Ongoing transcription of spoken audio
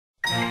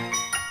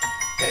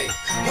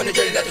on a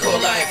journey, not the core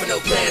line, for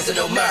no plans and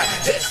no mind.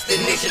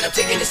 Destination, I'm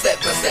taking it step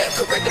by step,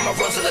 correcting my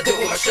wrongs till I do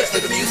it with my stress.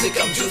 Like the music,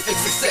 I'm due for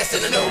success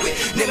and I know it.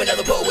 Name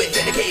another poet,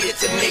 dedicated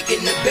to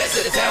making the best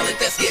of the talent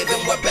that's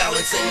given, while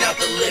balancing out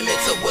the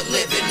limits of what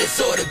living is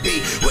ought to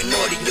be. When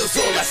audio's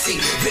all I see,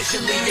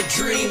 visually a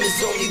dream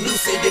is only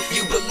lucid if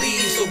you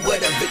believe. So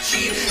what I've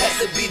achieved has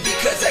to be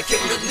because I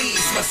can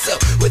release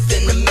myself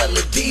within the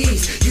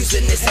melodies,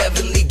 using this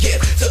heavenly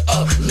gift to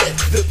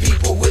uplift the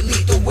people with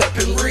lethal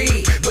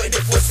weaponry. But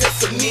if what's said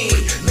to me,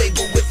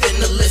 labeled within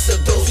the list of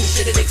those who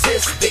shouldn't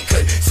exist, they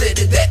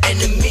consider that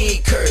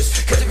enemy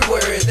curse. Cause every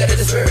word that I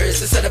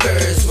disperse inside of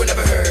verse were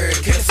never heard.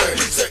 Concern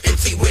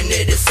certainty when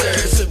it is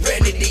served,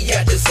 serenity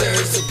I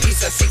deserve. So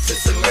peace I seek to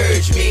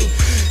submerge me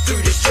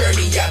through this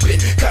journey I've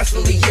been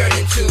constantly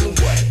yearning to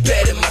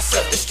better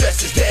myself. The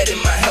stress is dead in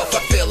my health.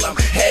 I feel I'm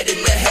heading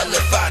to hell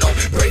if I don't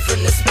break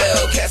from the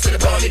spell casted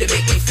upon me to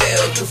make me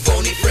fail through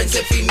phony friends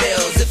and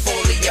females. If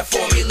only I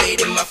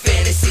formulated my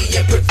fantasy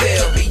and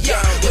prevail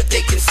beyond what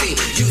they can see,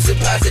 using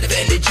positive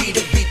energy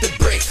to beat the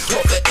brakes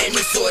off of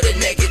any sort of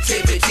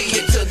negativity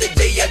until the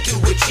day I do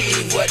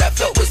achieve what I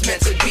felt was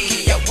meant to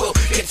be. I will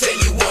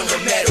continue on no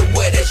matter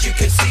what. As you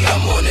can see,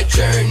 I'm on a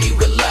journey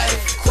with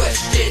life,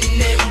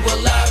 questioning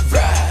will I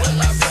rise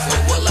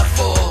or will I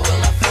fall?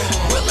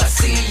 Will I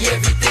see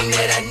everything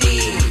that I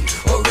need,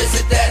 or is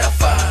it that I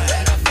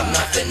find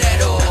nothing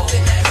at all?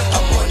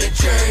 I'm on a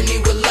journey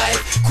with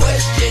life,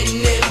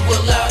 questioning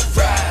will I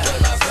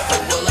rise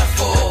or will I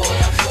fall?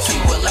 See,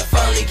 will I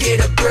finally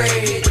get a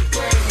break,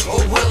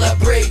 or will I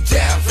break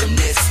down from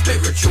this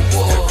spiritual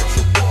war?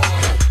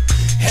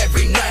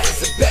 Every night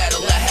is a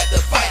battle, I have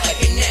to fight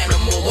like an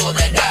animal. All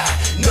that I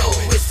know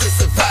is to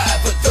survive,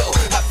 but though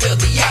I feel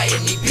the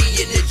irony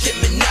being a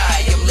Gemini,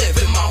 I'm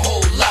living my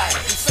whole life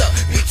stuck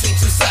between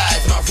two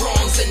sides, my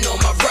wrongs and all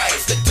my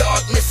rights, the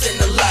darkness and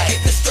the light,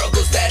 the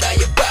struggles that I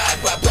abide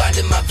while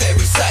blinding my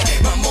very sight.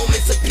 My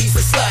moments of peace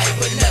are slight,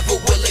 but never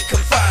will it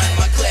confine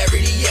my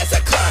clarity as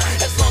I climb.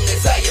 As long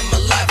as I am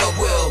alive, I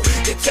will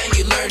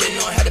continue learning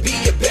on how to be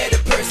a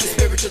better person,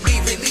 spiritually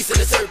releasing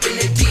the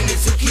serpent and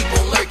demons who keep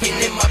on lurking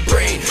in my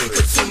brain,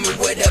 consuming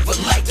whatever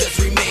life does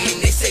remain.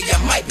 They say I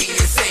might be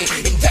insane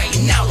and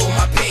dying out on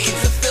my pains,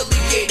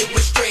 affiliated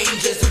with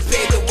strangers who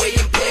pay the way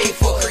and play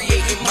for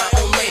creating my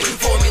own lane,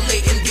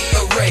 formulating the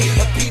array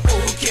of people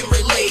who can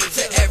relate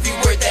to every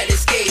word that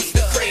escapes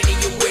the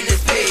cranium when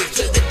it's paved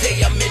to the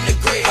day I'm in the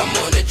grave. I'm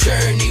on a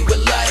journey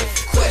with life,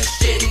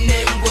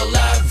 questioning will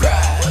I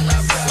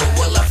rise or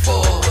will I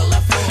fall?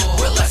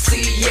 Will I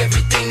see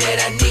everything that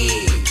I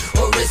need,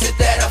 or is it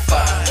that I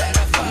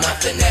find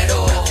nothing at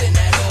all?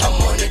 I'm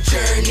on a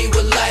journey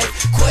with life,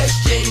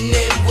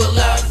 questioning will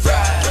I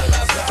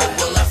rise or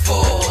will I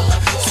fall?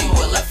 See,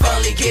 will I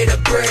finally get a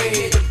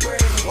break,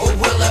 or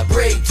will I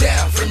break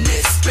down from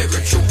this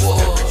spiritual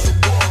war?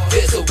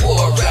 There's a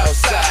war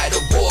outside,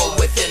 a war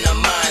within our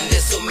mind.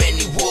 There's so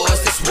many wars,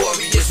 this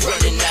warrior's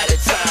running out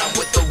of time,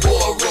 with a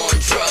war on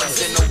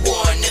drugs and a war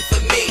on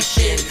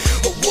information,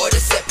 a war to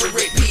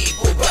separate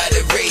people by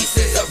the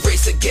races. I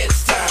race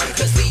against time,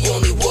 cause the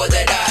only war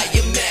that I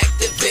am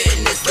active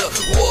in is the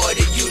war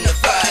to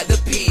unify the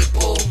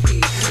people.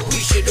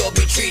 We should all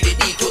be treated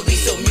equally,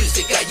 so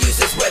music I use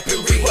as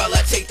weaponry while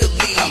I take the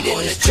lead. I'm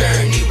on a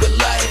journey with